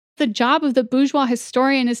The job of the bourgeois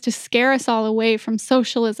historian is to scare us all away from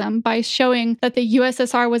socialism by showing that the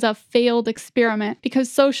USSR was a failed experiment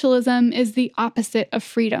because socialism is the opposite of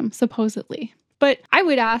freedom, supposedly. But I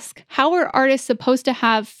would ask, how are artists supposed to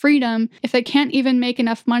have freedom if they can't even make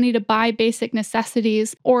enough money to buy basic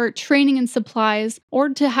necessities or training and supplies or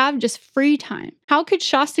to have just free time? How could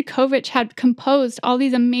Shostakovich have composed all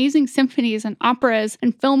these amazing symphonies and operas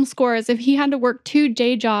and film scores if he had to work 2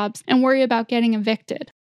 day jobs and worry about getting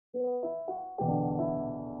evicted?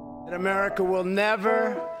 America will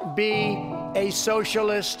never be a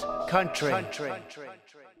socialist country.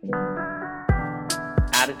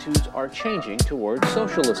 Attitudes are changing towards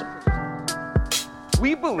socialism.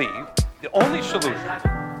 We believe the only solution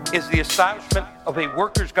is the establishment of a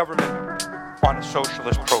workers' government on a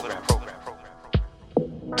socialist program.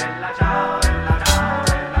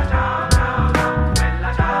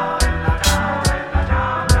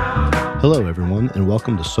 Hello, everyone, and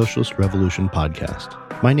welcome to Socialist Revolution Podcast.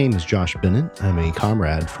 My name is Josh Bennett. I'm a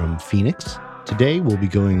comrade from Phoenix. Today, we'll be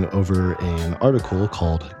going over an article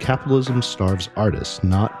called Capitalism Starves Artists,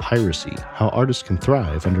 Not Piracy, How Artists Can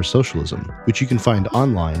Thrive Under Socialism, which you can find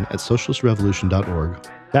online at socialistrevolution.org.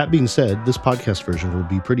 That being said, this podcast version will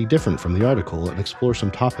be pretty different from the article and explore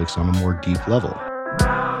some topics on a more deep level.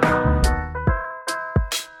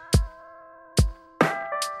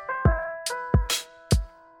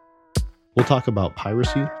 We'll talk about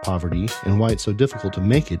piracy, poverty, and why it's so difficult to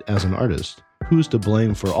make it as an artist, who's to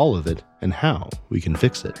blame for all of it, and how we can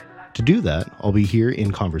fix it. To do that, I'll be here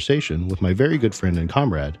in conversation with my very good friend and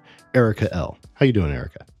comrade, Erica L. How you doing,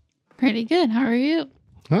 Erica? Pretty good. How are you?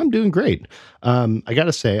 I'm doing great. I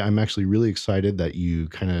gotta say, I'm actually really excited that you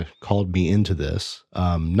kind of called me into this,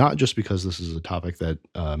 not just because this is a topic that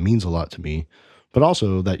means a lot to me, but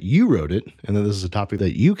also that you wrote it, and that this is a topic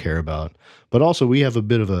that you care about, but also we have a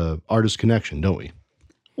bit of a artist connection, don't we?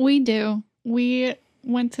 We do. We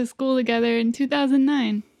went to school together in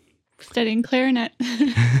 2009, studying clarinet.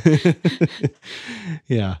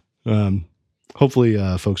 Yeah.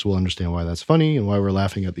 Hopefully folks will understand why that's funny and why we're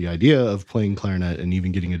laughing at the idea of playing clarinet and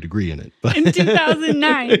even getting a degree in it. But in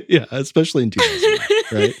 2009. Yeah, especially in 2009,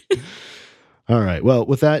 right? All right. Well,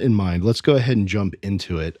 with that in mind, let's go ahead and jump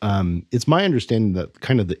into it. It's my understanding that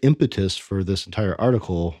kind of the impetus for this entire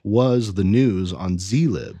article was the news on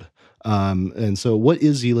zlib. And so what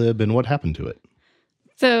is zlib and what happened to it?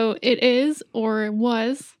 So it is, or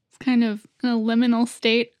was, kind of in a liminal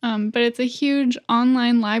state, but it's a huge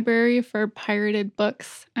online library for pirated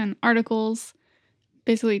books and articles,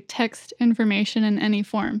 basically text information in any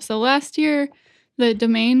form. So last year, the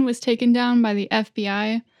domain was taken down by the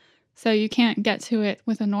FBI, so you can't get to it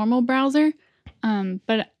with a normal browser.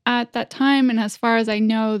 But at that time, and as far as I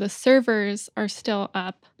know, the servers are still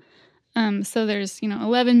up. So there's,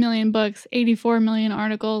 11 million books, 84 million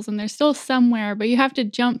articles, and they're still somewhere, but you have to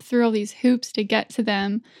jump through all these hoops to get to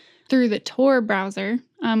them through the Tor browser,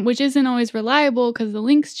 which isn't always reliable because the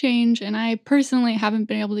links change, and I personally haven't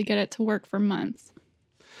been able to get it to work for months.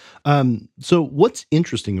 So what's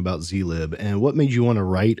interesting about zlib, and what made you want to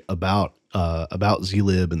write about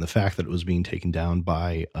zlib and the fact that it was being taken down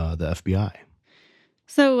by the FBI?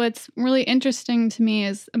 So what's really interesting to me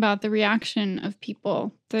is about the reaction of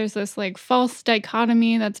people. There's this false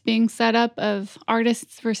dichotomy that's being set up of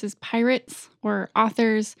artists versus pirates, or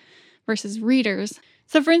authors versus readers.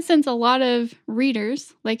 So for instance, a lot of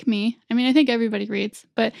readers like me, I think everybody reads,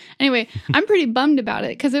 but anyway, I'm pretty bummed about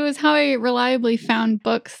it because it was how I reliably found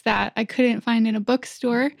books that I couldn't find in a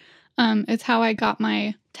bookstore. It's how I got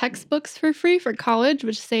my textbooks for free for college,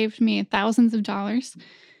 which saved me thousands of dollars.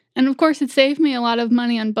 And of course, it saved me a lot of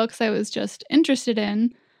money on books I was just interested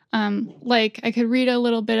in. I could read a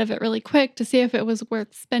little bit of it really quick to see if it was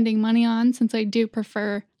worth spending money on, since I do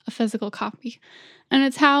prefer a physical copy. And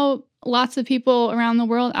it's how lots of people around the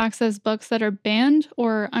world access books that are banned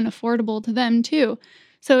or unaffordable to them, too.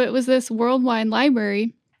 So it was this worldwide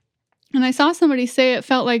library. And I saw somebody say it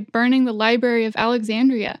felt like burning the Library of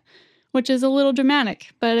Alexandria, which is a little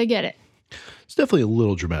dramatic, but I get it. It's definitely a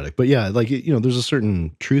little dramatic, but yeah, there's a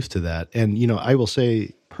certain truth to that. And, I will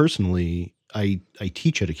say personally, I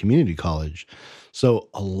teach at a community college. So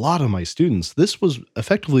a lot of my students, this was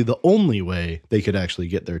effectively the only way they could actually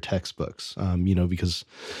get their textbooks, because,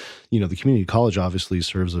 the community college obviously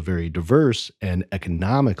serves a very diverse and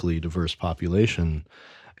economically diverse population.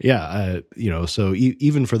 Yeah. So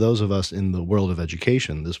even for those of us in the world of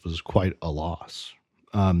education, this was quite a loss.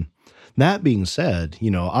 That being said,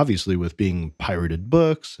 obviously with being pirated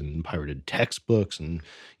books and pirated textbooks and,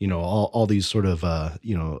 all these sort of,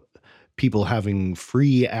 people having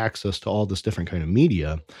free access to all this different kind of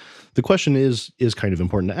media, the question is kind of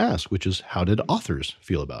important to ask, which is, how did authors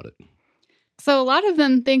feel about it? So a lot of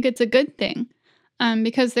them think it's a good thing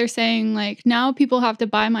because they're saying, like, now people have to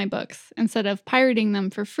buy my books instead of pirating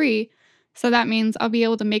them for free. So that means I'll be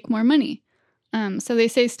able to make more money. So they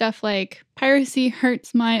say stuff like, piracy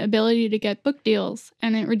hurts my ability to get book deals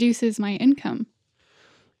and it reduces my income.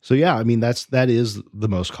 So yeah, I mean, that is the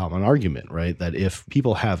most common argument, right? That if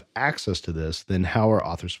people have access to this, then how are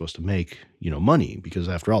authors supposed to make, money? Because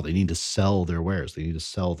after all, they need to sell their wares. They need to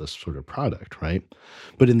sell this sort of product, right?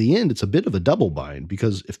 But in the end, it's a bit of a double bind,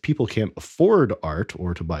 because if people can't afford art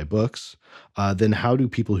or to buy books, then how do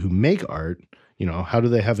people who make art, how do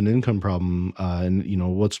they have an income problem? And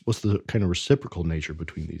what's the kind of reciprocal nature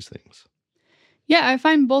between these things? Yeah, I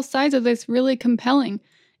find both sides of this really compelling.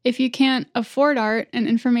 If you can't afford art and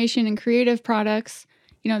information and creative products,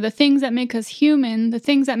 the things that make us human, the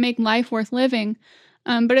things that make life worth living,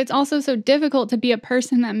 but it's also so difficult to be a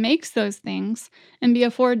person that makes those things and be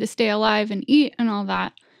afford to stay alive and eat and all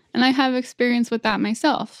that. And I have experience with that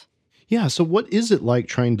myself. Yeah, so what is it like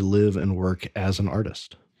trying to live and work as an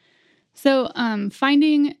artist? So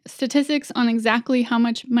finding statistics on exactly how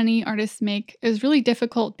much money artists make is really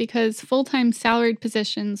difficult because full-time salaried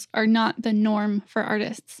positions are not the norm for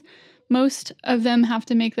artists. Most of them have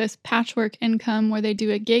to make this patchwork income where they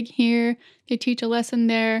do a gig here, they teach a lesson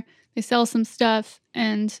there, they sell some stuff,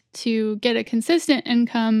 and to get a consistent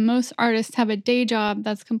income, most artists have a day job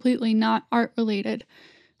that's completely not art-related.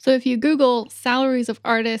 So if you Google salaries of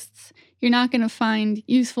artists, you're not going to find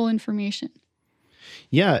useful information.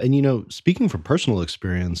 Yeah, and speaking from personal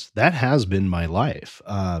experience, that has been my life.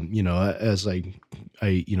 As I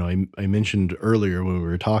mentioned earlier when we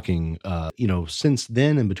were talking, since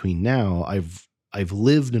then and between now, I've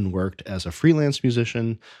lived and worked as a freelance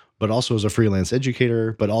musician, but also as a freelance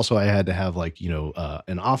educator. But also I had to have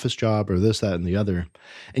an office job or this, that, and the other.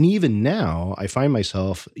 And even now, I find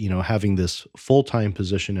myself having this full-time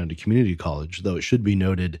position at a community college. Though it should be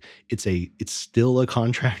noted, it's still a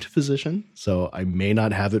contract position, so I may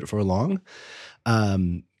not have it for long.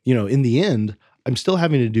 In the end, I'm still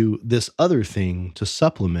having to do this other thing to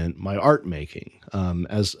supplement my art making.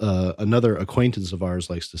 As another acquaintance of ours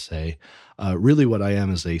likes to say, really what I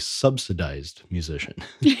am is a subsidized musician.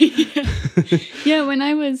 Yeah, when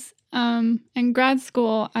I was in grad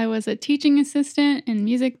school, I was a teaching assistant in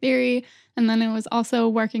music theory, and then I was also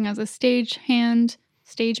working as a stage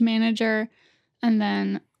manager, and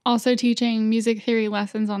then also teaching music theory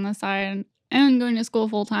lessons on the side and going to school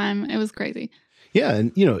full time. It was crazy. Yeah,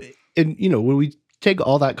 and when we take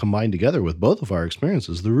all that combined together with both of our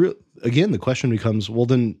experiences, the question becomes, well,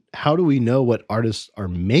 then how do we know what artists are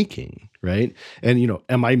making, right? And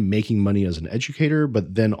am I making money as an educator,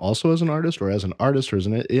 but then also as an artist, or as an artist, or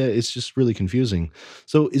it's just really confusing.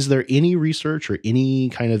 So, is there any research or any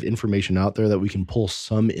kind of information out there that we can pull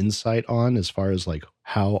some insight on as far as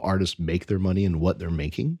how artists make their money and what they're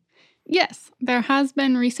making? Yes, there has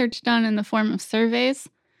been research done in the form of surveys,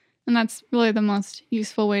 and that's really the most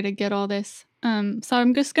useful way to get all this. So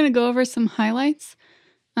I'm just going to go over some highlights.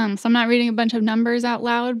 So I'm not reading a bunch of numbers out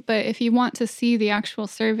loud, but if you want to see the actual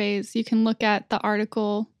surveys, you can look at the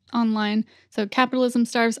article online. So Capitalism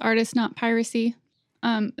Starves Artists, Not Piracy.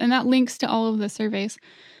 And that links to all of the surveys.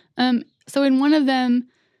 So in one of them,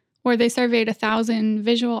 where they surveyed 1,000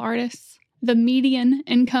 visual artists, the median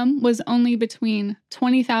income was only between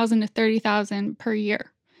 $20,000 to $30,000 per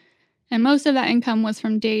year. And most of that income was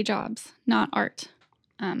from day jobs, not art.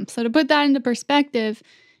 So to put that into perspective,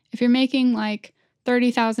 if you're making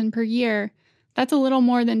 $30,000 per year, that's a little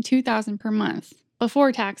more than $2,000 per month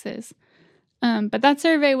before taxes. But that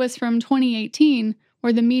survey was from 2018,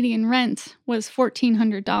 where the median rent was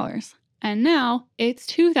 $1,400. And now it's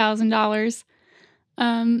 $2,000.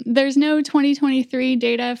 There's no 2023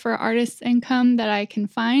 data for artists' income that I can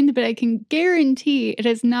find, but I can guarantee it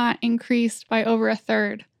has not increased by over a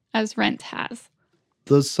third as rent has.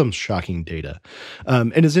 There's some shocking data.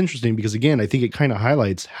 And it's interesting because, again, I think it kind of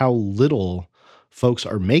highlights how little folks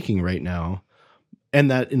are making right now. And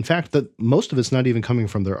that, in fact, that most of it's not even coming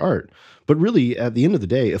from their art. But really, at the end of the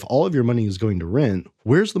day, if all of your money is going to rent,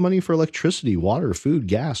 where's the money for electricity, water, food,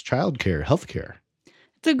 gas, childcare, healthcare?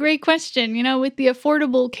 It's a great question. With the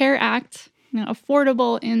Affordable Care Act,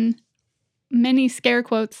 affordable in many scare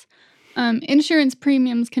quotes, insurance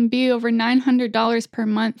premiums can be over $900 per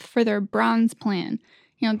month for their bronze plan.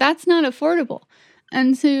 That's not affordable.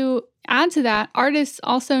 And to add to that, artists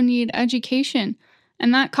also need education,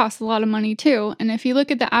 and that costs a lot of money too. And if you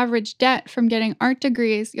look at the average debt from getting art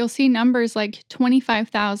degrees, you'll see numbers like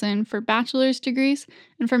 $25,000 for bachelor's degrees,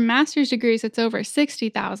 and for master's degrees, it's over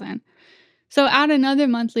 $60,000. So add another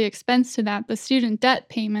monthly expense to that, the student debt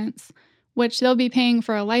payments, which they'll be paying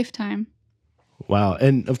for a lifetime. Wow.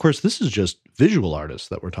 And of course, this is just visual artists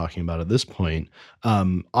that we're talking about at this point.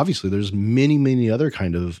 Obviously, there's many other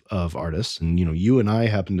kind of artists. And, you and I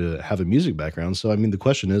happen to have a music background. So, I mean, the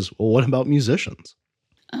question is, well, what about musicians?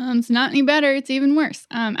 It's not any better. It's even worse.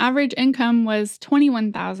 Average income was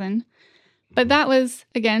 $21,000. But that was,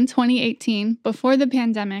 again, 2018, before the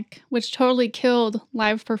pandemic, which totally killed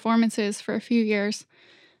live performances for a few years.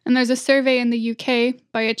 And there's a survey in the UK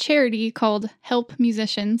by a charity called Help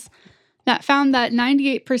Musicians that found that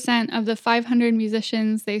 98% of the 500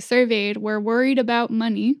 musicians they surveyed were worried about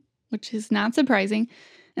money, which is not surprising,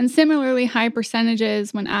 and similarly high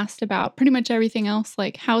percentages when asked about pretty much everything else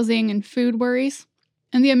like housing and food worries.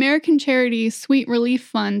 And the American charity Sweet Relief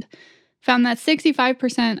Fund found that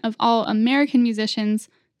 65% of all American musicians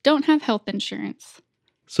don't have health insurance.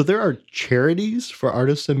 So there are charities for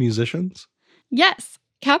artists and musicians? Yes,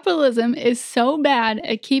 capitalism is so bad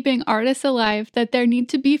at keeping artists alive that there need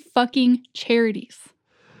to be fucking charities.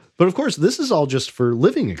 But of course, this is all just for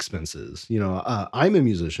living expenses. I'm a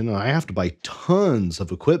musician and I have to buy tons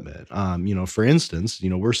of equipment. For instance,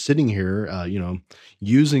 we're sitting here,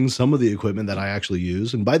 using some of the equipment that I actually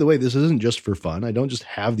use. And by the way, this isn't just for fun. I don't just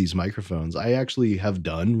have these microphones. I actually have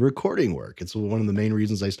done recording work. It's one of the main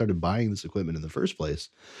reasons I started buying this equipment in the first place.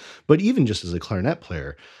 But even just as a clarinet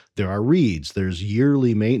player, there are reeds, there's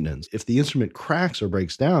yearly maintenance. If the instrument cracks or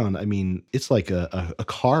breaks down, I mean, it's like a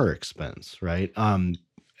car expense, right?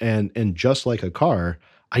 And just like a car,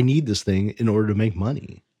 I need this thing in order to make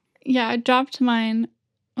money. Yeah, I dropped my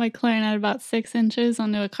clarinet about 6 inches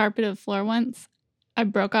onto a carpeted floor once. I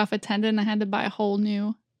broke off a tendon. I had to buy a whole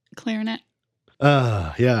new clarinet.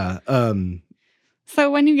 Yeah. So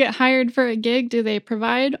when you get hired for a gig, do they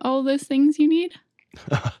provide all those things you need?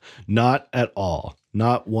 Not at all.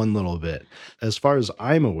 Not one little bit. As far as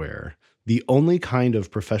I'm aware, the only kind of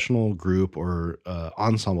professional group or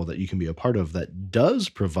ensemble that you can be a part of that does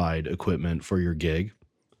provide equipment for your gig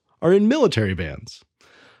are in military bands.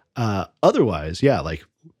 Otherwise, yeah, like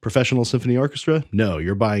professional symphony orchestra, no,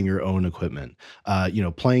 you're buying your own equipment.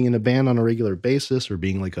 Playing in a band on a regular basis or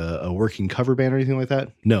being like a working cover band or anything like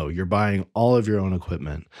that, no, you're buying all of your own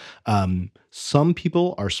equipment. Some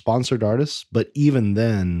people are sponsored artists, but even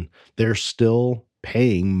then, they're still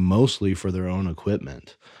paying mostly for their own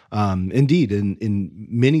equipment. Indeed, in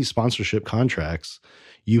many sponsorship contracts,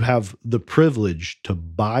 you have the privilege to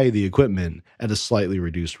buy the equipment at a slightly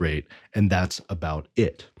reduced rate, and that's about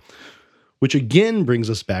it. Which again brings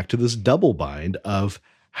us back to this double bind of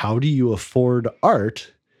how do you afford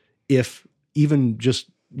art if even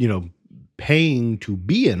just, paying to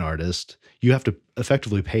be an artist, you have to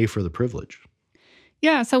effectively pay for the privilege.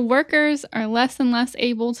 Yeah, so workers are less and less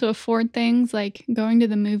able to afford things like going to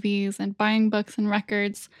the movies and buying books and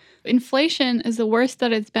records. Inflation is the worst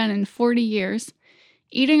that it's been in 40 years,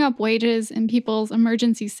 eating up wages and people's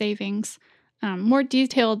emergency savings. More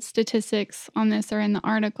detailed statistics on this are in the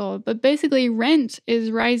article, but basically rent is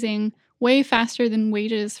rising way faster than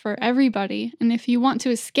wages for everybody. And if you want to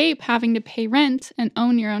escape having to pay rent and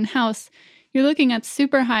own your own house, you're looking at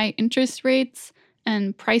super high interest rates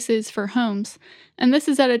and prices for homes. And this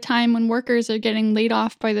is at a time when workers are getting laid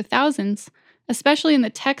off by the thousands, especially in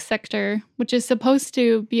the tech sector, which is supposed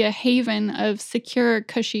to be a haven of secure,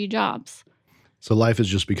 cushy jobs. So life is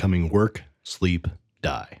just becoming work, sleep,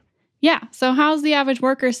 die. Yeah, so how's the average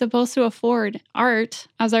worker supposed to afford art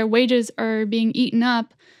as our wages are being eaten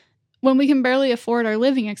up when we can barely afford our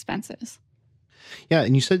living expenses? Yeah,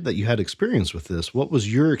 and you said that you had experience with this. What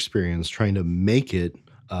was your experience trying to make it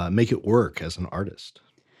work as an artist?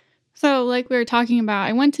 So like we were talking about,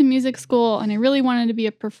 I went to music school and I really wanted to be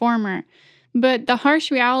a performer. But the harsh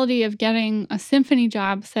reality of getting a symphony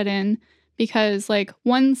job set in because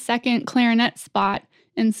 1 second clarinet spot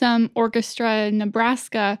in some orchestra in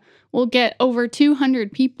Nebraska will get over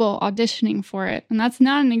 200 people auditioning for it. And that's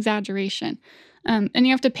not an exaggeration. And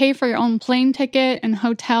you have to pay for your own plane ticket and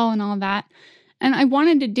hotel and all that. And I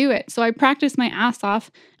wanted to do it, so I practiced my ass off.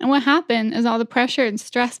 And what happened is all the pressure and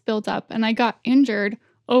stress built up, and I got injured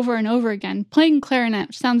over and over again. Playing clarinet,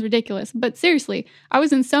 which sounds ridiculous, but seriously, I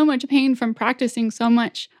was in so much pain from practicing so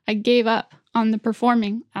much, I gave up on the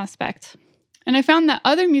performing aspect. And I found that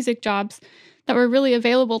other music jobs that were really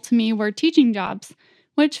available to me were teaching jobs,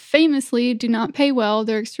 which famously do not pay well.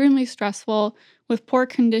 They're extremely stressful with poor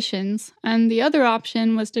conditions. And the other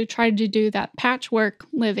option was to try to do that patchwork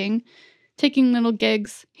living, taking little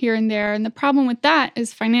gigs here and there. And the problem with that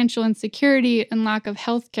is financial insecurity and lack of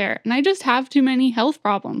health care. And I just have too many health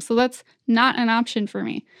problems, so that's not an option for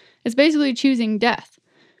me. It's basically choosing death.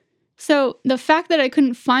 So the fact that I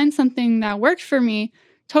couldn't find something that worked for me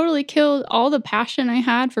totally killed all the passion I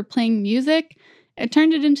had for playing music. It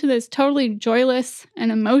turned it into this totally joyless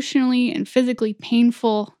and emotionally and physically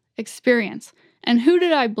painful experience. And who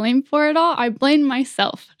did I blame for it all? I blamed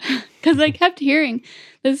myself because I kept hearing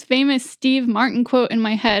this famous Steve Martin quote in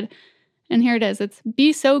my head. And here it is. It's,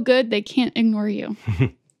 "Be so good they can't ignore you."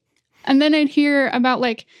 And then I'd hear about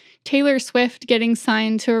like Taylor Swift getting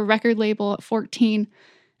signed to a record label at 14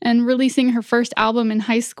 and releasing her first album in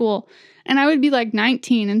high school. And I would be like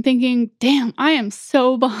 19 and thinking, damn, I am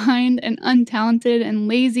so behind and untalented and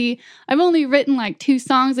lazy. I've only written like 2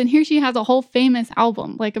 songs and here she has a whole famous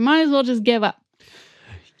album. Like, I might as well just give up.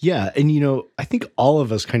 Yeah. And, I think all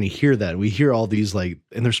of us kind of hear that. We hear all these and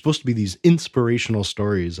they're supposed to be these inspirational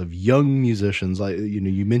stories of young musicians. Like,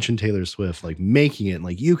 you mentioned Taylor Swift, like making it,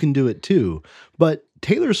 like you can do it too. But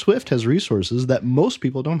Taylor Swift has resources that most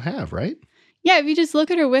people don't have, right? Yeah, if you just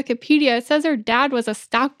look at her Wikipedia, it says her dad was a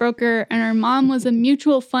stockbroker and her mom was a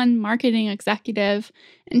mutual fund marketing executive.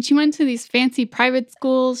 And she went to these fancy private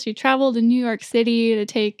schools. She traveled to New York City to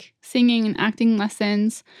take singing and acting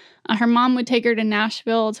lessons. Her mom would take her to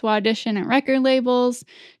Nashville to audition at record labels.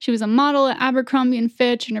 She was a model at Abercrombie and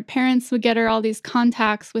Fitch, and her parents would get her all these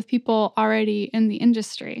contacts with people already in the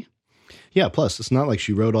industry. Yeah, plus it's not like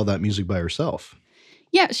she wrote all that music by herself.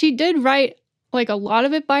 Yeah, she did write like a lot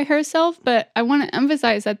of it by herself, but I want to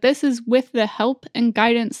emphasize that this is with the help and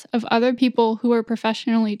guidance of other people who are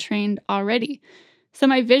professionally trained already. So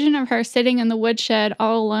my vision of her sitting in the woodshed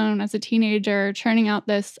all alone as a teenager churning out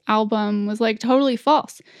this album was like totally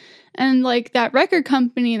false. And like that record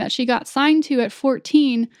company that she got signed to at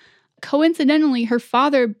 14, coincidentally, her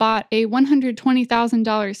father bought a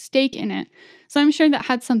 $120,000 stake in it. So I'm sure that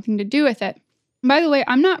had something to do with it. By the way,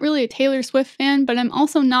 I'm not really a Taylor Swift fan, but I'm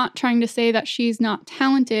also not trying to say that she's not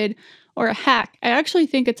talented or a hack. I actually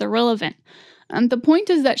think it's irrelevant. The point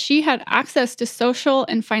is that she had access to social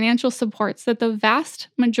and financial supports that the vast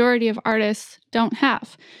majority of artists don't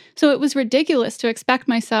have. So it was ridiculous to expect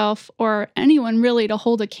myself or anyone really to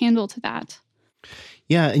hold a candle to that.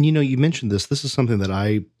 Yeah, and you mentioned this. This is something that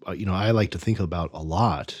I like to think about a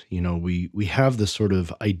lot. We have this sort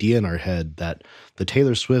of idea in our head that the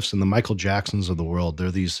Taylor Swifts and the Michael Jacksons of the world,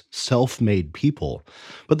 they're these self-made people.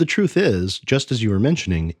 But the truth is, just as you were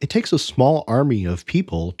mentioning, it takes a small army of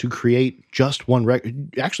people to create just one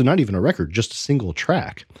record. Actually, not even a record, just a single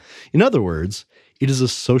track. In other words, it is a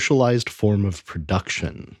socialized form of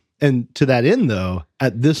production. And to that end, though,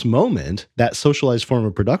 at this moment, that socialized form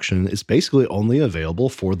of production is basically only available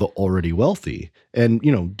for the already wealthy. And,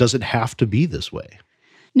 does it have to be this way?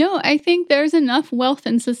 No, I think there's enough wealth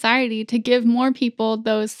in society to give more people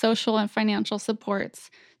those social and financial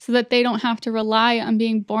supports so that they don't have to rely on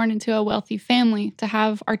being born into a wealthy family to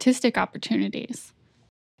have artistic opportunities.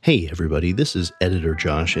 Hey everybody, this is Editor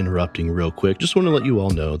Josh interrupting real quick. Just want to let you all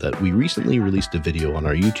know that we recently released a video on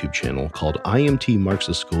our YouTube channel called IMT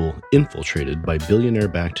Marxist School Infiltrated by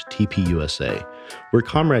Billionaire-Backed TPUSA, where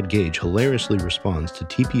Comrade Gage hilariously responds to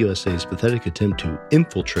TPUSA's pathetic attempt to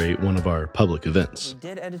infiltrate one of our public events. We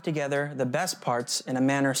did edit together the best parts in a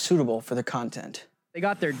manner suitable for the content. They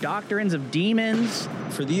got their doctrines of demons.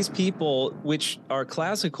 For these people, which are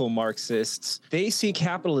classical Marxists, they see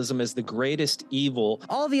capitalism as the greatest evil.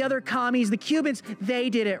 All the other commies, the Cubans, they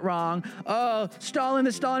did it wrong. Oh, Stalin,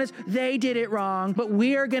 the Stalinists, they did it wrong. But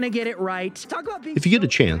we're going to get it right. Talk about being... If you get a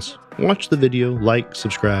chance, watch the video, like,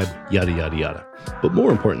 subscribe, yada, yada, yada. But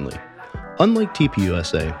more importantly, unlike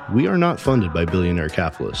TPUSA, we are not funded by billionaire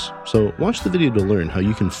capitalists, so watch the video to learn how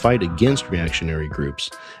you can fight against reactionary groups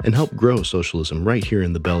and help grow socialism right here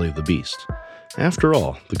in the belly of the beast. After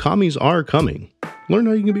all, the commies are coming. Learn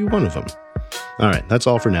how you can be one of them. All right, that's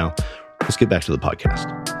all for now. Let's get back to the podcast.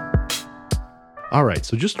 All right,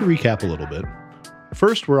 so just to recap a little bit.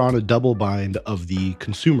 First, we're on a double bind of the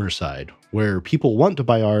consumer side, where people want to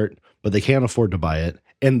buy art, but they can't afford to buy it.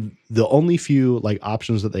 And the only few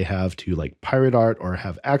options that they have to pirate art or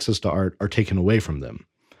have access to art are taken away from them.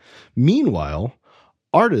 Meanwhile,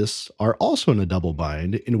 artists are also in a double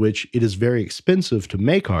bind in which it is very expensive to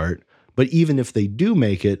make art, but even if they do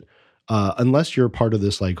make it, unless you're part of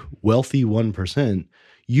this wealthy 1%,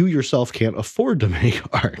 you yourself can't afford to make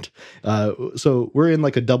art. So we're in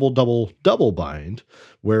a double bind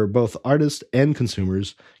where both artists and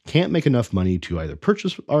consumers can't make enough money to either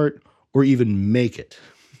purchase art or even make it,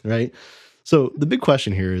 right? So the big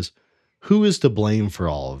question here is, who is to blame for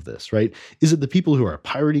all of this, right? Is it the people who are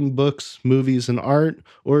pirating books, movies, and art,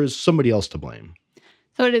 or is somebody else to blame?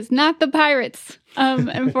 So it is not the pirates,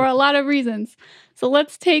 and for a lot of reasons. So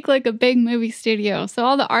let's take a big movie studio. So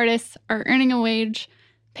all the artists are earning a wage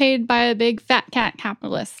paid by a big fat cat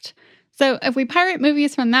capitalist. So if we pirate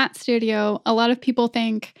movies from that studio, a lot of people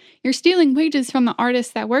think you're stealing wages from the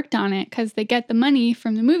artists that worked on it because they get the money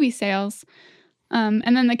from the movie sales,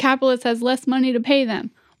 and then the capitalist has less money to pay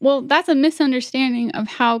them. Well, that's a misunderstanding of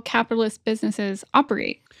how capitalist businesses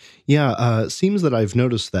operate. Yeah, seems that I've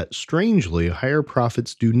noticed that strangely, higher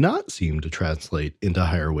profits do not seem to translate into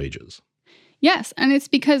higher wages. Yes, and it's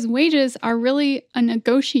because wages are really a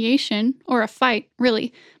negotiation, or a fight,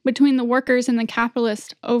 really, between the workers and the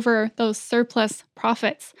capitalist over those surplus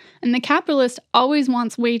profits. And the capitalist always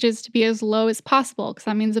wants wages to be as low as possible, because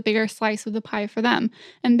that means a bigger slice of the pie for them.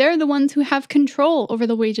 And they're the ones who have control over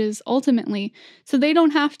the wages ultimately, so they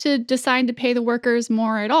don't have to decide to pay the workers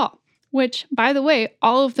more at all. Which, by the way,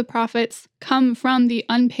 all of the profits come from the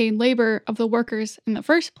unpaid labor of the workers in the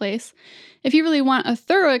first place. If you really want a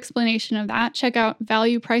thorough explanation of that, check out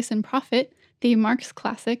Value, Price, and Profit, the Marx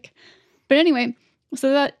classic. But anyway,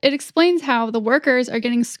 so that it explains how the workers are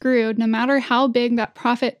getting screwed no matter how big that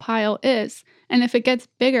profit pile is. And if it gets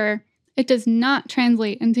bigger, it does not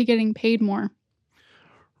translate into getting paid more.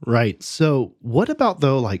 Right. So what about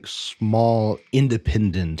though, like small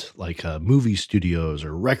independent, like movie studios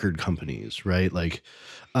or record companies, right? Like,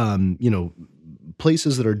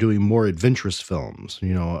 places that are doing more adventurous films,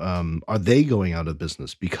 are they going out of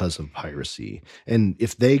business because of piracy? And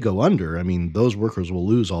if they go under, I mean, those workers will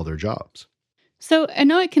lose all their jobs. So I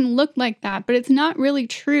know it can look like that, but it's not really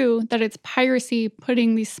true that it's piracy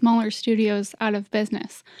putting these smaller studios out of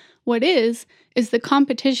business. What is the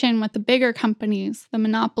competition with the bigger companies, the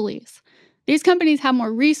monopolies. These companies have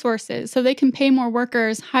more resources, so they can pay more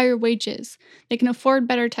workers higher wages. They can afford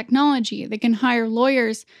better technology. They can hire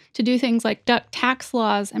lawyers to do things like duck tax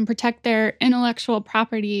laws and protect their intellectual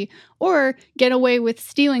property, or get away with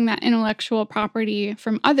stealing that intellectual property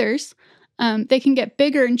from others. They can get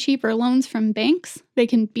bigger and cheaper loans from banks. They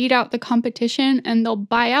can beat out the competition, and they'll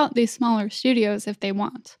buy out these smaller studios if they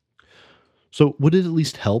want. So would it at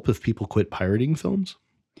least help if people quit pirating films?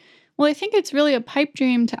 Well, I think it's really a pipe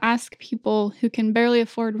dream to ask people who can barely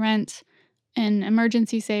afford rent and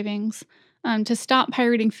emergency savings to stop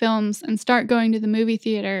pirating films and start going to the movie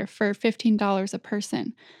theater for $15 a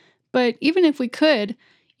person. But even if we could,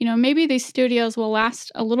 maybe these studios will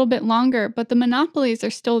last a little bit longer, but the monopolies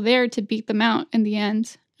are still there to beat them out in the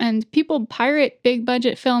end. And people pirate big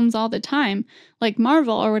budget films all the time, like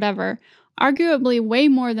Marvel or whatever, arguably way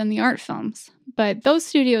more than the art films, but those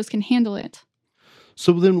studios can handle it.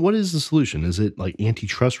 So then what is the solution? Is it like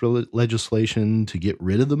antitrust legislation to get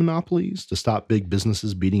rid of the monopolies, to stop big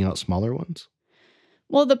businesses beating out smaller ones?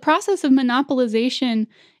 Well, the process of monopolization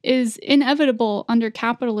is inevitable under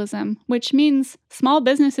capitalism, which means small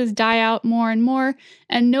businesses die out more and more,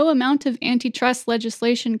 and no amount of antitrust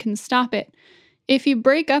legislation can stop it. If you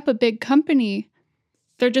break up a big company,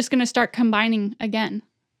 they're just going to start combining again.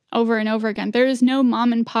 Over and over again. There is no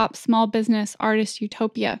mom and pop small business artist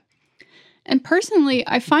utopia. And personally,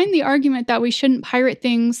 I find the argument that we shouldn't pirate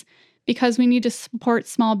things because we need to support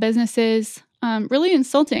small businesses really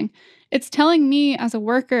insulting. It's telling me as a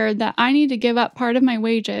worker that I need to give up part of my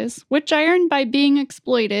wages, which I earned by being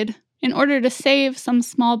exploited, in order to save some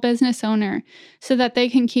small business owner so that they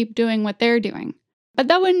can keep doing what they're doing. But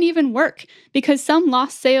that wouldn't even work because some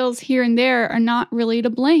lost sales here and there are not really to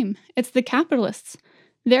blame. It's the capitalists.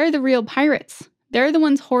 They're the real pirates. They're the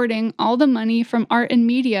ones hoarding all the money from art and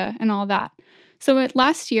media and all that. So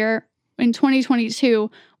last year, in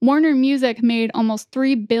 2022, Warner Music made almost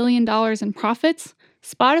 $3 billion in profits,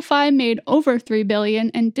 Spotify made over $3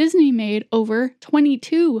 billion, and Disney made over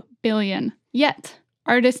 $22 billion. Yet,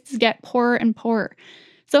 artists get poorer and poorer.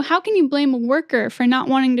 So how can you blame a worker for not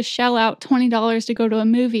wanting to shell out $20 to go to a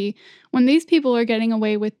movie when these people are getting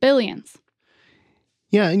away with billions?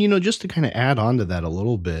 Yeah, and just to kind of add on to that a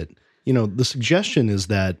little bit, the suggestion is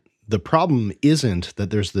that the problem isn't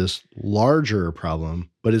that there's this larger problem,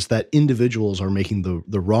 but it's that individuals are making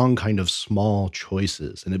the wrong kind of small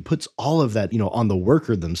choices. And it puts all of that, on the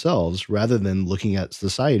worker themselves rather than looking at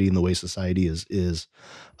society and the way society is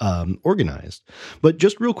organized. But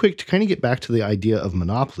just real quick to kind of get back to the idea of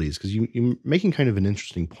monopolies, because you're making kind of an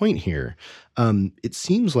interesting point here. It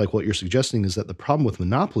seems like what you're suggesting is that the problem with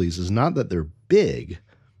monopolies is not that they're big,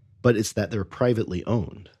 but it's that they're privately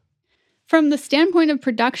owned. From the standpoint of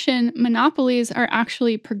production, monopolies are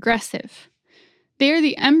actually progressive. They are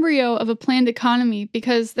the embryo of a planned economy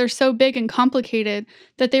because they're so big and complicated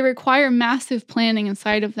that they require massive planning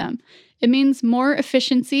inside of them. It means more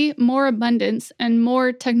efficiency, more abundance, and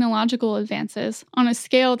more technological advances on a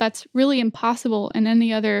scale that's really impossible in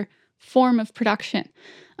any other form of production.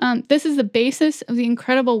 This is the basis of the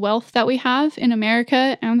incredible wealth that we have in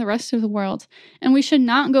America and the rest of the world. And we should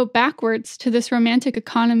not go backwards to this romantic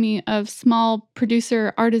economy of small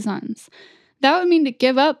producer artisans. That would mean to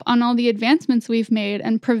give up on all the advancements we've made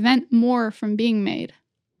and prevent more from being made.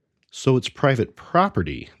 So it's private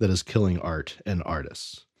property that is killing art and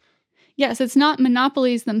artists. Yes, it's not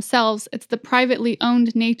monopolies themselves, it's the privately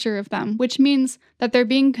owned nature of them, which means that they're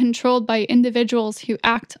being controlled by individuals who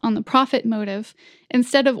act on the profit motive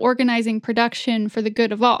instead of organizing production for the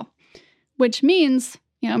good of all. Which means,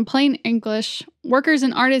 in plain English, workers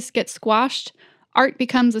and artists get squashed, art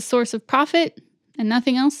becomes a source of profit, and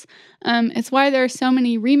nothing else. It's why there are so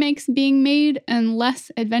many remakes being made and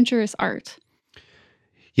less adventurous art.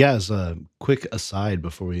 Yeah, as a quick aside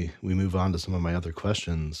before we move on to some of my other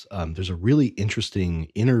questions, there's a really interesting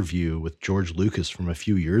interview with George Lucas from a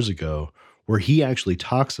few years ago where he actually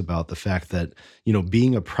talks about the fact that,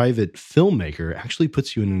 being a private filmmaker actually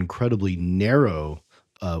puts you in an incredibly narrow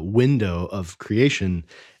window of creation.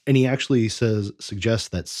 And he actually suggests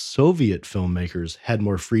that Soviet filmmakers had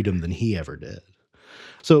more freedom than he ever did.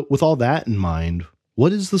 So with all that in mind,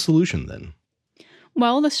 what is the solution then?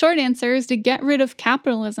 Well, the short answer is to get rid of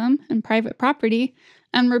capitalism and private property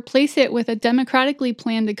and replace it with a democratically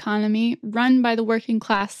planned economy run by the working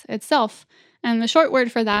class itself. And the short word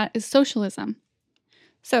for that is socialism.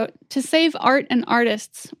 So, to save art and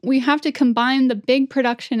artists, we have to combine the big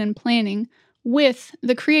production and planning with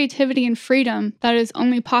the creativity and freedom that is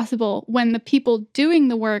only possible when the people doing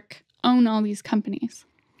the work own all these companies.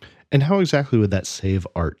 And how exactly would that save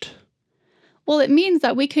art? Well, it means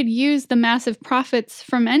that we could use the massive profits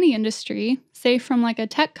from any industry, say from like a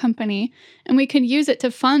tech company, and we could use it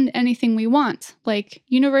to fund anything we want, like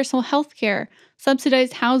universal healthcare,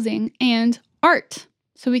 subsidized housing, and art.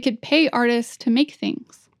 So we could pay artists to make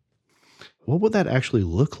things. What would that actually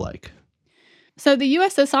look like? So the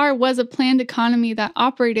USSR was a planned economy that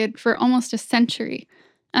operated for almost a century.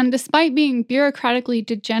 And despite being bureaucratically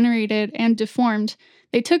degenerated and deformed,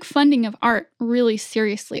 they took funding of art really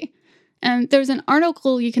seriously. And there's an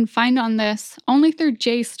article you can find on this only through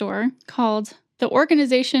JSTOR called The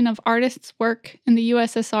Organization of Artists' Work in the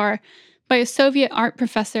USSR by a Soviet art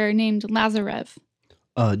professor named Lazarev.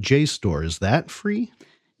 JSTOR, is that free?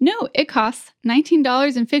 No, it costs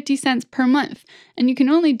 $19.50 per month, and you can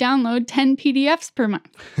only download 10 PDFs per month.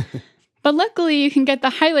 But luckily, you can get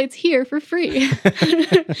the highlights here for free.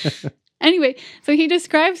 Anyway, so he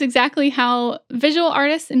describes exactly how visual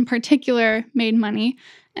artists in particular made money.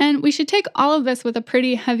 And we should take all of this with a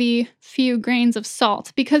pretty heavy few grains of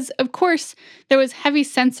salt because, of course, there was heavy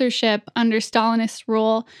censorship under Stalinist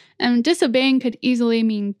rule, and disobeying could easily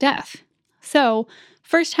mean death. So,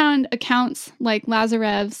 first-hand accounts like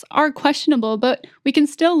Lazarev's are questionable, but we can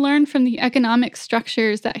still learn from the economic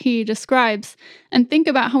structures that he describes and think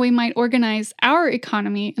about how we might organize our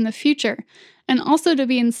economy in the future, and also to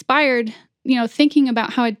be inspired, thinking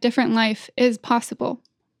about how a different life is possible.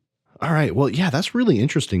 All right. Well, yeah, that's really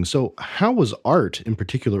interesting. So how was art in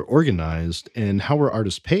particular organized, and how were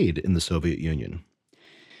artists paid in the Soviet Union?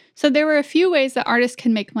 So there were a few ways that artists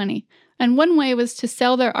could make money. And one way was to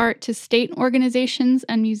sell their art to state organizations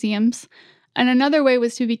and museums. And another way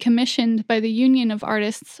was to be commissioned by the Union of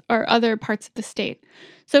Artists or other parts of the state.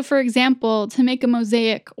 So for example, to make a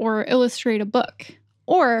mosaic or illustrate a book.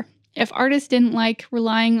 Or if artists didn't like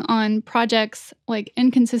relying on projects like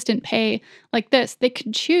inconsistent pay like this, they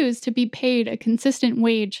could choose to be paid a consistent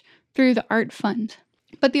wage through the art fund.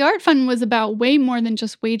 But the art fund was about way more than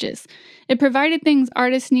just wages. It provided things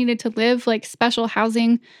artists needed to live, like special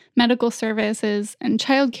housing, medical services, and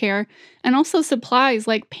childcare, and also supplies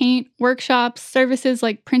like paint, workshops, services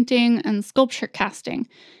like printing and sculpture casting.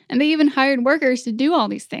 And they even hired workers to do all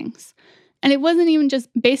these things. And it wasn't even just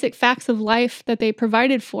basic facts of life that they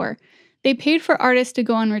provided for. They paid for artists to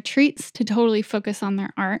go on retreats to totally focus on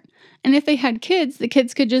their art. And if they had kids, the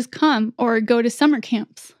kids could just come or go to summer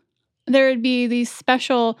camps. There would be these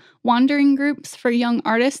special wandering groups for young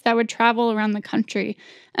artists that would travel around the country.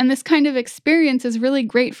 And this kind of experience is really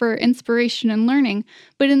great for inspiration and learning.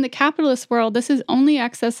 But in the capitalist world, this is only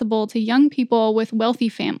accessible to young people with wealthy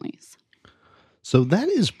families. So that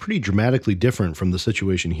is pretty dramatically different from the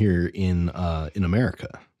situation here in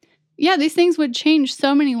America. Yeah, these things would change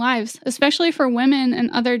so many lives, especially for women and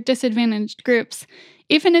other disadvantaged groups.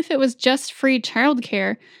 Even if it was just free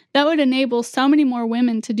childcare, that would enable so many more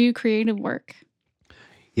women to do creative work.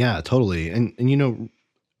 Yeah, totally. And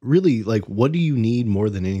really, like, what do you need more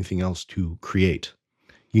than anything else to create?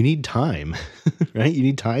 You need time, right? You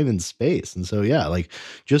need time and space. And so, yeah, like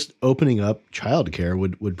just opening up childcare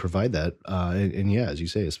would provide that. And yeah, as you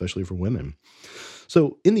say, especially for women.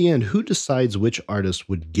 So in the end, who decides which artists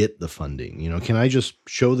would get the funding? Can I just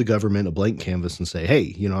show the government a blank canvas and say,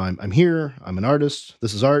 hey, I'm here, I'm an artist,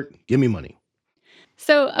 this is art, give me money?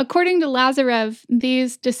 So according to Lazarev,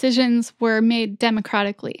 these decisions were made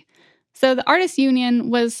democratically. So the Artists' Union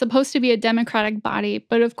was supposed to be a democratic body,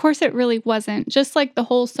 but of course it really wasn't, just like the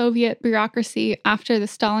whole Soviet bureaucracy after the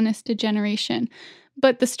Stalinist degeneration.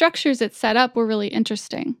 But the structures it set up were really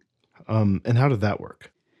interesting. And how did that work?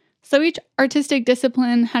 So each artistic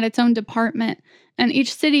discipline had its own department, and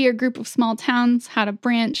each city or group of small towns had a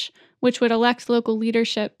branch, which would elect local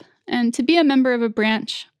leadership. And to be a member of a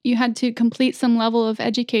branch, you had to complete some level of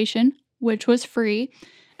education, which was free,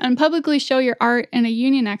 and publicly show your art in a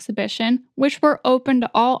union exhibition, which were open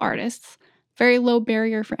to all artists, very low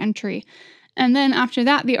barrier for entry. And then after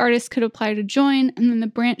that, the artists could apply to join, and then the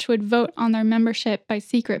branch would vote on their membership by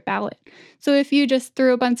secret ballot. So if you just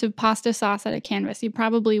threw a bunch of pasta sauce at a canvas, you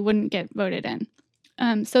probably wouldn't get voted in.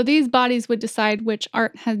 So these bodies would decide which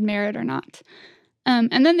art had merit or not.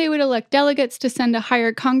 And then they would elect delegates to send to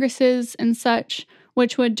higher congresses and such,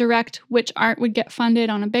 which would direct which art would get funded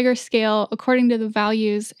on a bigger scale according to the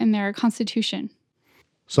values in their constitution.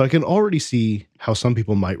 So I can already see how some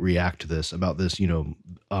people might react to this about this,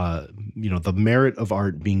 the merit of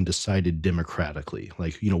art being decided democratically.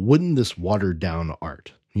 Like, wouldn't this water down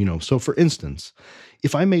art? So for instance,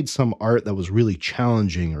 if I made some art that was really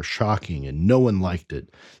challenging or shocking and no one liked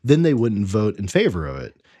it, then they wouldn't vote in favor of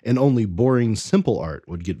it, and only boring, simple art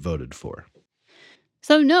would get voted for.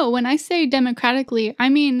 So no, when I say democratically, I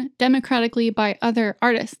mean democratically by other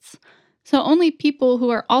artists. So only people who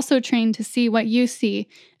are also trained to see what you see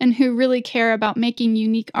and who really care about making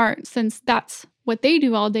unique art, since that's what they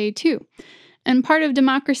do all day too. And part of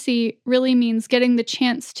democracy really means getting the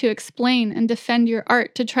chance to explain and defend your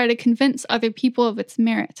art to try to convince other people of its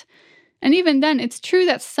merit. And even then, it's true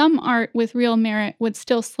that some art with real merit would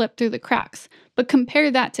still slip through the cracks, but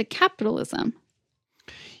compare that to capitalism.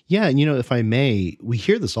 Yeah, and if I may, we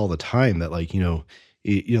hear this all the time that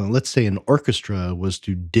let's say an orchestra was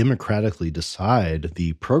to democratically decide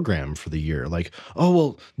the program for the year. Like, oh,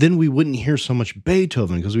 well, then we wouldn't hear so much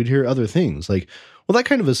Beethoven because we'd hear other things. Like, well, that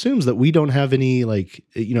kind of assumes that we don't have any,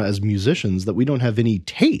 as musicians, that we don't have any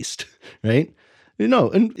taste, right? No,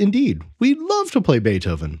 and indeed, we'd love to play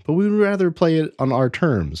Beethoven, but we'd rather play it on our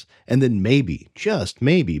terms, and then maybe, just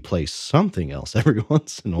maybe, play something else every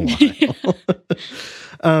once in a while.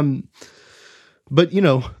 But,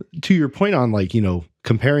 to your point on,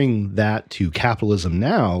 comparing that to capitalism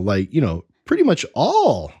now, pretty much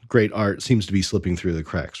all great art seems to be slipping through the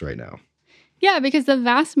cracks right now. Yeah, because the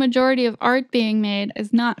vast majority of art being made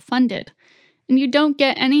is not funded. And you don't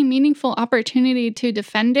get any meaningful opportunity to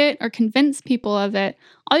defend it or convince people of it.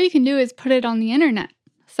 All you can do is put it on the internet.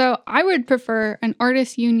 So I would prefer an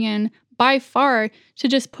artists' union by far to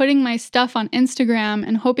just putting my stuff on Instagram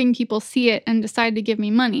and hoping people see it and decide to give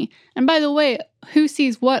me money. And by the way, who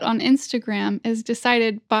sees what on Instagram is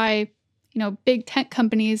decided by, big tech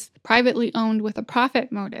companies privately owned with a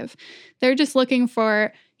profit motive. They're just looking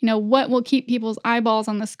for, what will keep people's eyeballs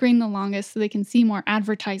on the screen the longest so they can see more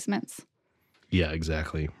advertisements. Yeah,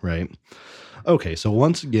 exactly. Right. Okay. So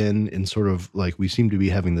once again, in sort of we seem to be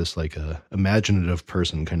having this imaginative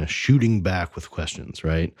person kind of shooting back with questions,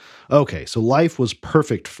 right? Okay. So life was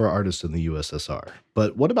perfect for artists in the USSR,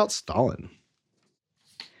 but what about Stalin?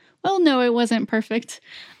 Well, no, it wasn't perfect.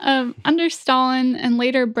 Under Stalin and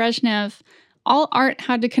later Brezhnev, all art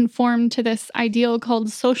had to conform to this ideal called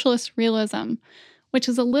socialist realism, which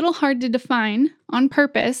is a little hard to define on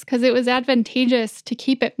purpose because it was advantageous to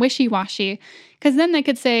keep it wishy-washy, because then they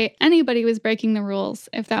could say anybody was breaking the rules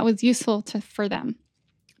if that was useful for them.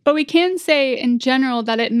 But we can say in general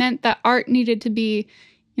that it meant that art needed to be,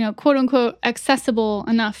 quote-unquote, accessible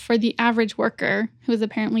enough for the average worker, who was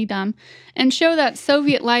apparently dumb, and show that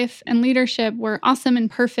Soviet life and leadership were awesome and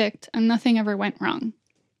perfect and nothing ever went wrong.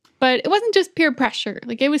 But it wasn't just peer pressure,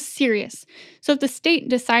 it was serious. So if the state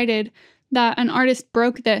decided that an artist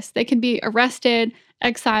broke this, they could be arrested,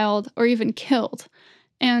 exiled, or even killed.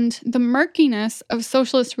 And the murkiness of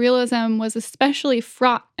socialist realism was especially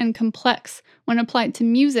fraught and complex when applied to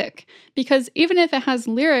music, because even if it has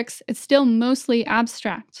lyrics, it's still mostly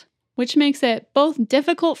abstract, which makes it both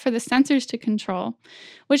difficult for the censors to control,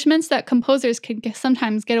 which means that composers could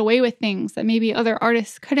sometimes get away with things that maybe other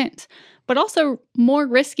artists couldn't, but also more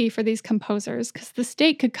risky for these composers because the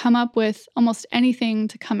state could come up with almost anything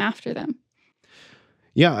to come after them.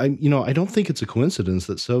 Yeah, I don't think it's a coincidence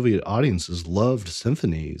that Soviet audiences loved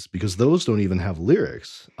symphonies because those don't even have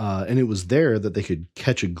lyrics. And it was there that they could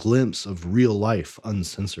catch a glimpse of real life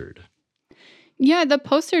uncensored. Yeah, the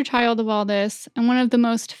poster child of all this, and one of the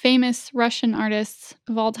most famous Russian artists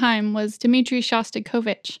of all time, was Dmitry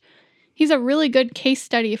Shostakovich. He's a really good case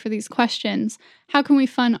study for these questions. How can we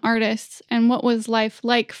fund artists, and what was life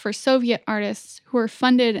like for Soviet artists who were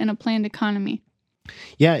funded in a planned economy?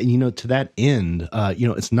 Yeah, to that end,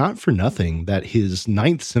 it's not for nothing that his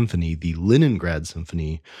Ninth Symphony, the Leningrad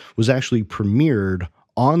Symphony, was actually premiered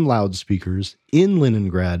on loudspeakers in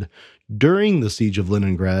Leningrad during the siege of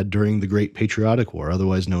Leningrad during the Great Patriotic War,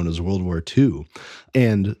 otherwise known as World War II.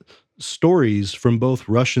 And stories from both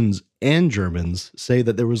Russians and Germans say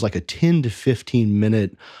that there was like a 10 to 15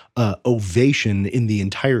 minute ovation in the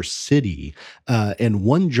entire city. And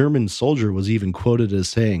one German soldier was even quoted as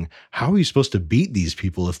saying, "How are you supposed to beat these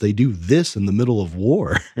people if they do this in the middle of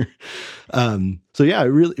war?" So yeah, it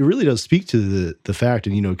really does speak to the fact,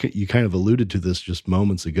 and you kind of alluded to this just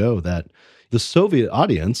moments ago, that the Soviet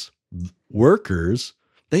audience, workers,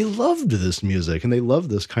 they loved this music and they loved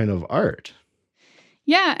this kind of art.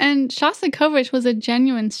 Yeah, and Shostakovich was a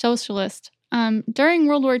genuine socialist. During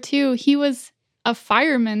World War II, he was a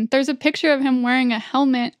fireman. There's a picture of him wearing a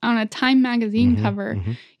helmet on a Time magazine cover,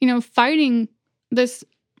 fighting this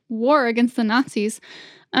war against the Nazis.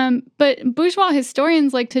 But bourgeois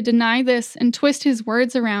historians like to deny this and twist his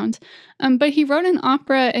words around. But he wrote an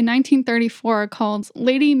opera in 1934 called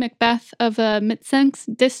Lady Macbeth of the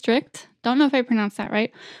Mtsensk District. Don't know if I pronounced that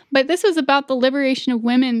right. But this was about the liberation of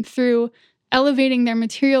women through elevating their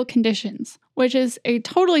material conditions, which is a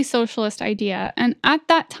totally socialist idea. And at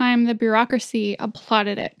that time, the bureaucracy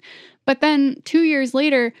applauded it. But then 2 years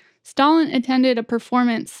later, Stalin attended a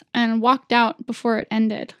performance and walked out before it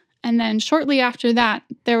ended. And then shortly after that,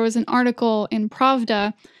 there was an article in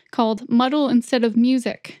Pravda called Muddle Instead of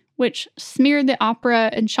Music, which smeared the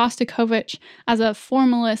opera and Shostakovich as a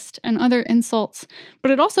formalist and other insults,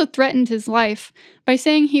 but it also threatened his life by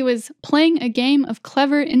saying he was playing a game of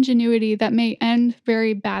clever ingenuity that may end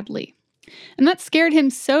very badly. And that scared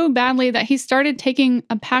him so badly that he started taking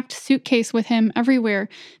a packed suitcase with him everywhere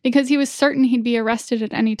because he was certain he'd be arrested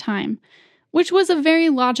at any time. Which was a very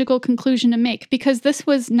logical conclusion to make because this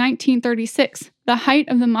was 1936, the height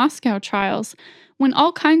of the Moscow trials, when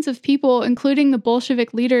all kinds of people, including the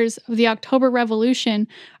Bolshevik leaders of the October Revolution,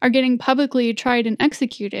 are getting publicly tried and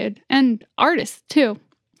executed, and artists too.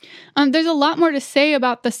 There's a lot more to say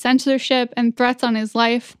about the censorship and threats on his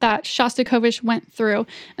life that Shostakovich went through,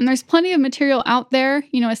 and there's plenty of material out there,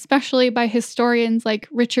 especially by historians like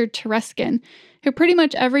Richard Tereskin, who pretty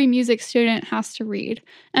much every music student has to read,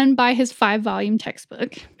 and buy his 5-volume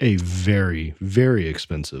textbook. A very, very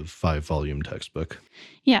expensive 5-volume textbook.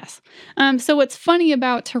 Yes. So what's funny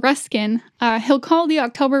about Tereskin, he'll call the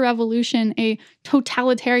October Revolution a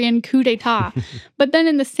totalitarian coup d'etat, but then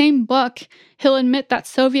in the same book, he'll admit that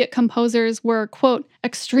Soviet composers were, quote,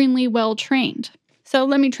 extremely well trained. So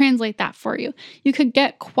let me translate that for you. You could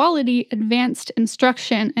get quality advanced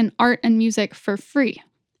instruction in art and music for free.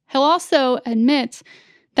 He'll also admit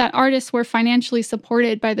that artists were financially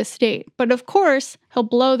supported by the state, but of course, he'll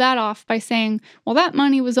blow that off by saying, well, that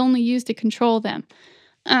money was only used to control them.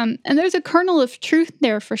 And there's a kernel of truth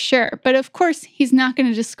there for sure, but of course, he's not going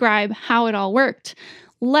to describe how it all worked,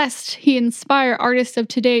 lest he inspire artists of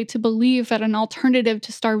today to believe that an alternative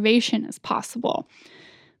to starvation is possible.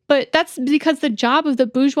 But that's because the job of the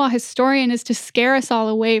bourgeois historian is to scare us all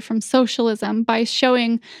away from socialism by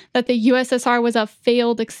showing that the USSR was a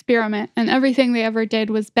failed experiment and everything they ever did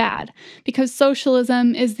was bad, because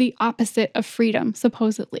socialism is the opposite of freedom,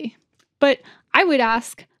 supposedly. But I would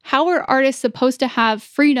ask, how are artists supposed to have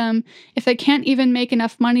freedom if they can't even make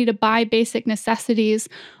enough money to buy basic necessities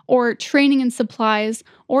or training and supplies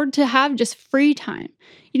or to have just free time?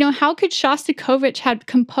 How could Shostakovich have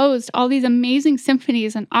composed all these amazing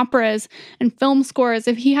symphonies and operas and film scores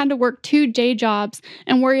if he had to work 2 day jobs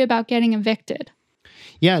and worry about getting evicted?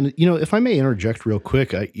 Yeah, and if I may interject real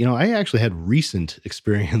quick, I actually had recent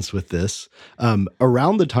experience with this.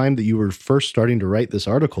 Around the time that you were first starting to write this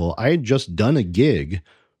article, I had just done a gig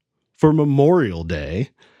for Memorial Day,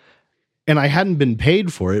 and I hadn't been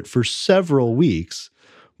paid for it for several weeks.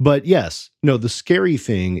 But yes, the scary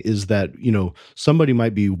thing is that, somebody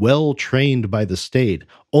might be well trained by the state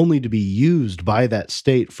only to be used by that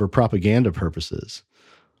state for propaganda purposes.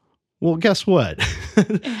 Well, guess what?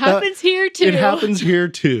 It happens here too. It happens here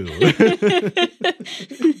too.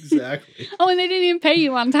 Exactly. Oh, and they didn't even pay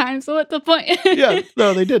you on time, so what's the point? Yeah,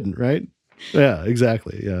 no, they didn't, right? Yeah,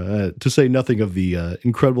 exactly. Yeah, to say nothing of the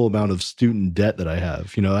incredible amount of student debt that I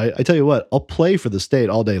have. I tell you what, I'll play for the state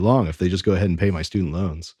all day long if they just go ahead and pay my student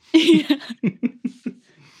loans. Yeah.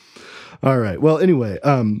 All right. Well, anyway,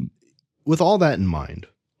 with all that in mind,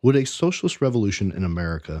 Would a socialist revolution in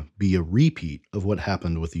America be a repeat of what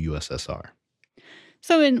happened with the USSR?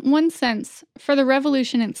 So, in one sense, for the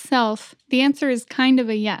revolution itself, the answer is kind of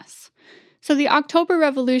a yes. So, the October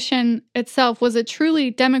Revolution itself was a truly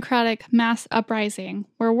democratic mass uprising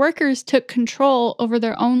where workers took control over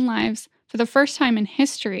their own lives for the first time in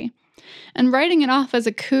history. And writing it off as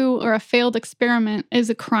a coup or a failed experiment is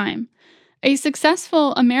a crime. A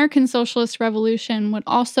successful American socialist revolution would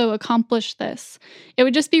also accomplish this. It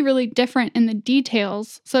would just be really different in the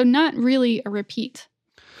details, so not really a repeat.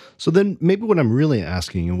 So then maybe what I'm really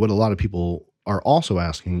asking, and what a lot of people are also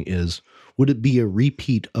asking, is would it be a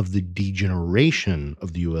repeat of the degeneration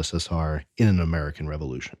of the USSR in an American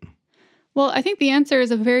revolution? Well, I think the answer is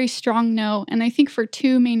a very strong no, and I think for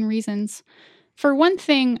two main reasons. For one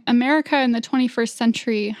thing, America in the 21st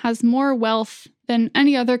century has more wealth than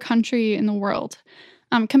any other country in the world.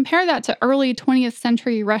 Compare that to early 20th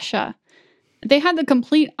century Russia. They had the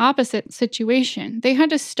complete opposite situation. They had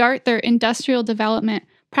to start their industrial development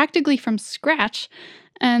practically from scratch.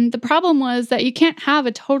 And the problem was that you can't have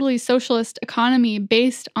a totally socialist economy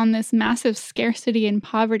based on this massive scarcity and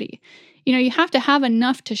poverty. You have to have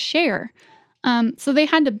enough to share. So they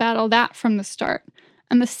had to battle that from the start.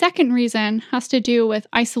 And the second reason has to do with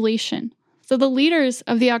isolation. So the leaders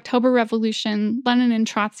of the October Revolution, Lenin and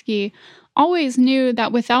Trotsky, always knew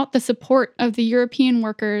that without the support of the European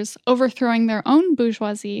workers overthrowing their own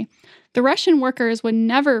bourgeoisie, the Russian workers would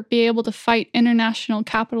never be able to fight international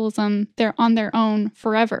capitalism on their own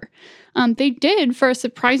forever. They did for a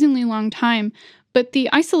surprisingly long time, but the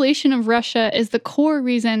isolation of Russia is the core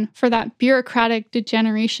reason for that bureaucratic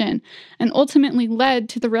degeneration and ultimately led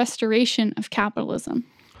to the restoration of capitalism.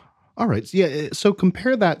 All right. Yeah. So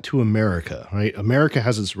compare that to America, right? America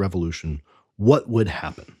has its revolution. What would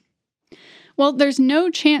happen? Well, there's no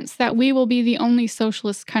chance that we will be the only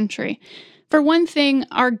socialist country. For one thing,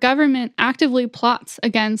 our government actively plots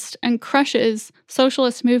against and crushes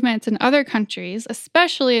socialist movements in other countries,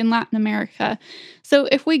 especially in Latin America. So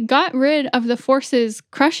if we got rid of the forces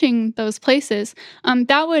crushing those places,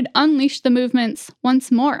 that would unleash the movements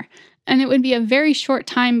once more. And it would be a very short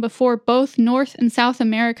time before both North and South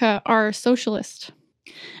America are socialist.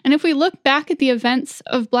 And if we look back at the events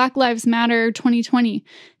of Black Lives Matter 2020,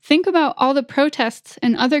 think about all the protests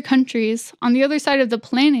in other countries, on the other side of the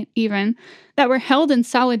planet even, that were held in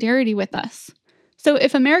solidarity with us. So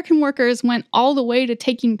if American workers went all the way to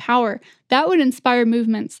taking power, that would inspire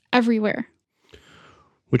movements everywhere.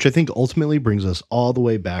 Which I think ultimately brings us all the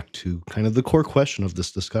way back to kind of the core question of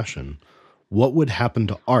this discussion. What would happen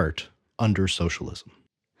to art under socialism?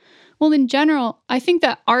 Well, in general, I think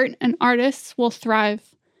that art and artists will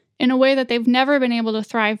thrive in a way that they've never been able to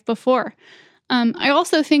thrive before. I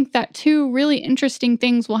also think that two really interesting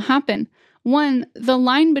things will happen. One, the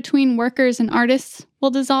line between workers and artists will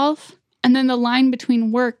dissolve, and then the line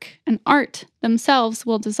between work and art themselves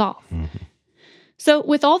will dissolve. Mm-hmm. So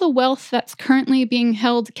with all the wealth that's currently being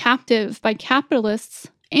held captive by capitalists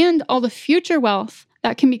and all the future wealth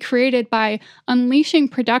that can be created by unleashing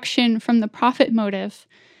production from the profit motive,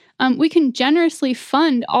 we can generously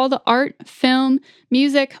fund all the art, film,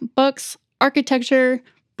 music, books, architecture,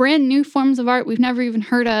 brand new forms of art we've never even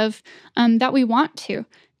heard of that we want to.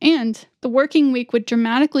 And the working week would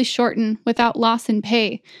dramatically shorten without loss in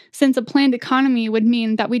pay, since a planned economy would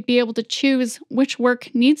mean that we'd be able to choose which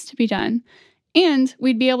work needs to be done, and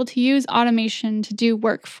we'd be able to use automation to do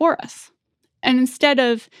work for us. And instead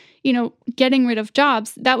of, getting rid of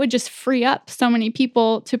jobs, that would just free up so many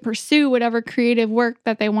people to pursue whatever creative work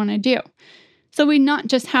that they want to do. So we'd not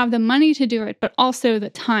just have the money to do it, but also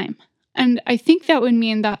the time. And I think that would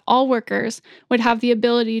mean that all workers would have the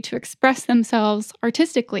ability to express themselves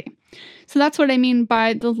artistically. So that's what I mean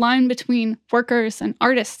by the line between workers and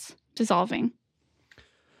artists dissolving.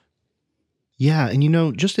 Yeah,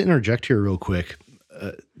 and just to interject here real quick,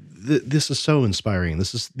 this is so inspiring.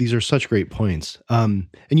 These are such great points. And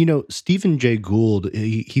Stephen Jay Gould,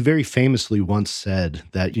 he very famously once said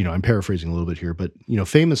that, I'm paraphrasing a little bit here, but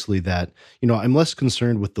famously that, I'm less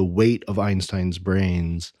concerned with the weight of Einstein's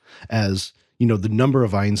brains as, the number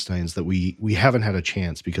of Einsteins that we haven't had a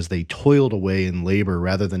chance because they toiled away in labor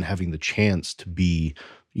rather than having the chance to be,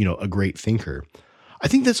 a great thinker. I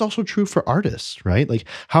think that's also true for artists, right? Like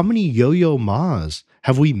how many Yo-Yo Ma's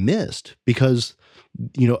have we missed because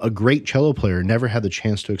A great cello player never had the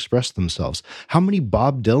chance to express themselves. How many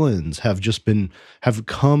Bob Dylans have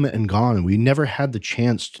come and gone, and we never had the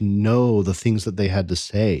chance to know the things that they had to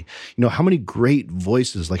say? How many great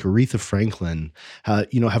voices like Aretha Franklin,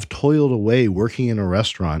 have toiled away working in a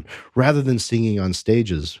restaurant rather than singing on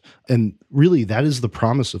stages. And really, that is the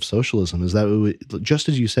promise of socialism, is that it would, just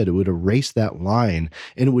as you said, it would erase that line,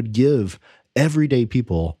 and it would give everyday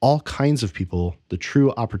people, all kinds of people, the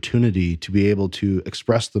true opportunity to be able to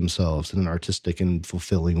express themselves in an artistic and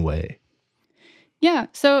fulfilling way. Yeah,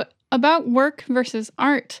 so about work versus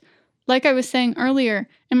art, like I was saying earlier,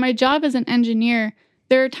 in my job as an engineer,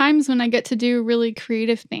 there are times when I get to do really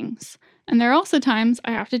creative things. And there are also times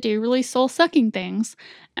I have to do really soul-sucking things.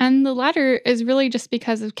 And the latter is really just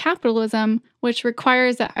because of capitalism, which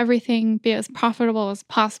requires that everything be as profitable as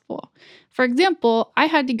possible. For example, I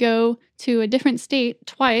had to go to a different state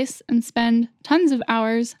twice and spend tons of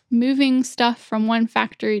hours moving stuff from one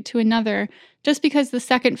factory to another just because the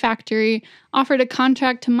second factory offered a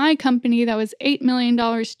contract to my company that was $8 million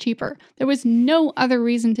cheaper. There was no other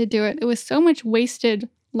reason to do it. It was so much wasted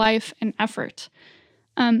life and effort.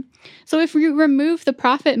 So if we remove the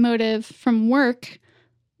profit motive from work,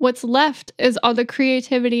 what's left is all the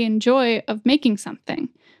creativity and joy of making something.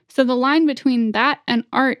 So the line between that and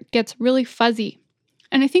art gets really fuzzy.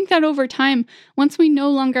 And I think that over time, once we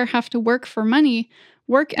no longer have to work for money,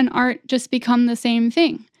 work and art just become the same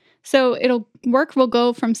thing. So work will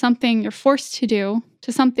go from something you're forced to do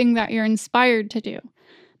to something that you're inspired to do.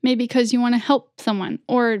 Maybe because you want to help someone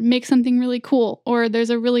or make something really cool, or there's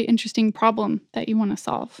a really interesting problem that you want to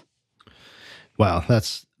solve. Wow,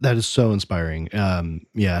 that is so inspiring. And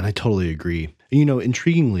I totally agree.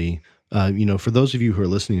 Intriguingly, for those of you who are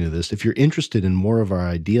listening to this, if you're interested in more of our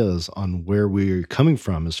ideas on where we're coming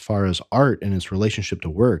from as far as art and its relationship to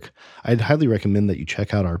work, I'd highly recommend that you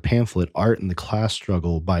check out our pamphlet, Art and the Class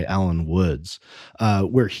Struggle by Alan Woods,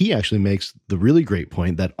 where he actually makes the really great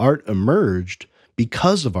point that art emerged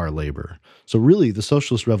because of our labor. So really, the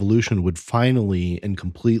socialist revolution would finally and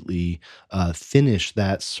completely finish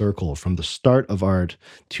that circle from the start of art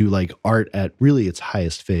to like art at really its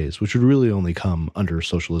highest phase, which would really only come under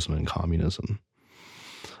socialism and communism.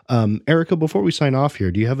 Erica, before we sign off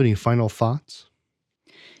here, do you have any final thoughts?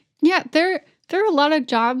 Yeah, there are a lot of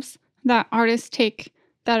jobs that artists take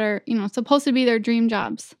that are, supposed to be their dream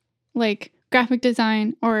jobs, like graphic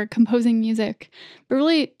design or composing music. But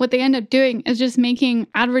really what they end up doing is just making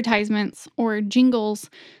advertisements or jingles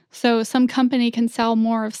so some company can sell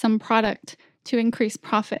more of some product to increase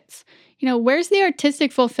profits. Where's the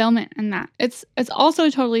artistic fulfillment in that? It's also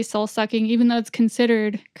totally soul-sucking, even though it's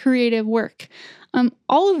considered creative work.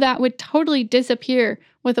 All of that would totally disappear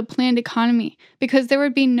with a planned economy because there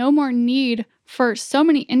would be no more need for so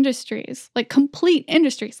many industries, like complete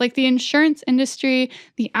industries, like the insurance industry,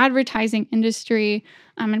 the advertising industry,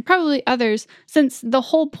 and probably others, since the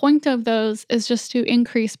whole point of those is just to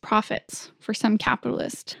increase profits for some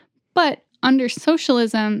capitalist. But under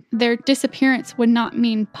socialism, their disappearance would not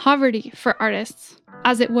mean poverty for artists,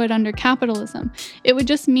 as it would under capitalism. It would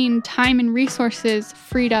just mean time and resources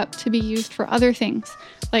freed up to be used for other things,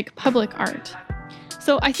 like public art.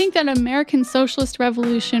 So I think that American socialist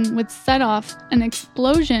revolution would set off an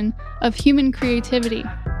explosion of human creativity.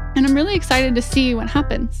 And I'm really excited to see what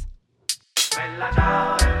happens.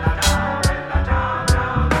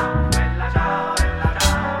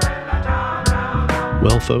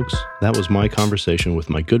 Well, folks, that was my conversation with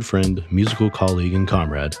my good friend, musical colleague, and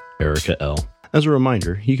comrade, Erica L. As a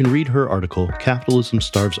reminder, you can read her article, Capitalism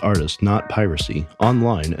Starves Artists, Not Piracy,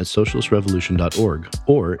 online at socialistrevolution.org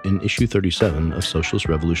or in issue 37 of Socialist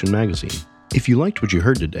Revolution magazine. If you liked what you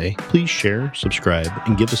heard today, please share, subscribe,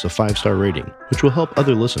 and give us a 5-star rating, which will help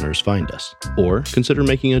other listeners find us. Or consider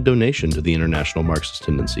making a donation to the International Marxist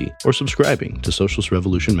Tendency or subscribing to Socialist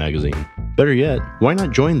Revolution magazine. Better yet, why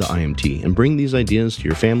not join the IMT and bring these ideas to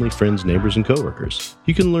your family, friends, neighbors, and coworkers?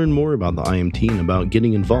 You can learn more about the IMT and about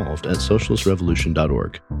getting involved at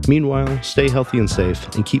socialistrevolution.org. Meanwhile, stay healthy and safe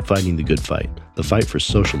and keep fighting the good fight, the fight for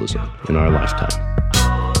socialism in our lifetime.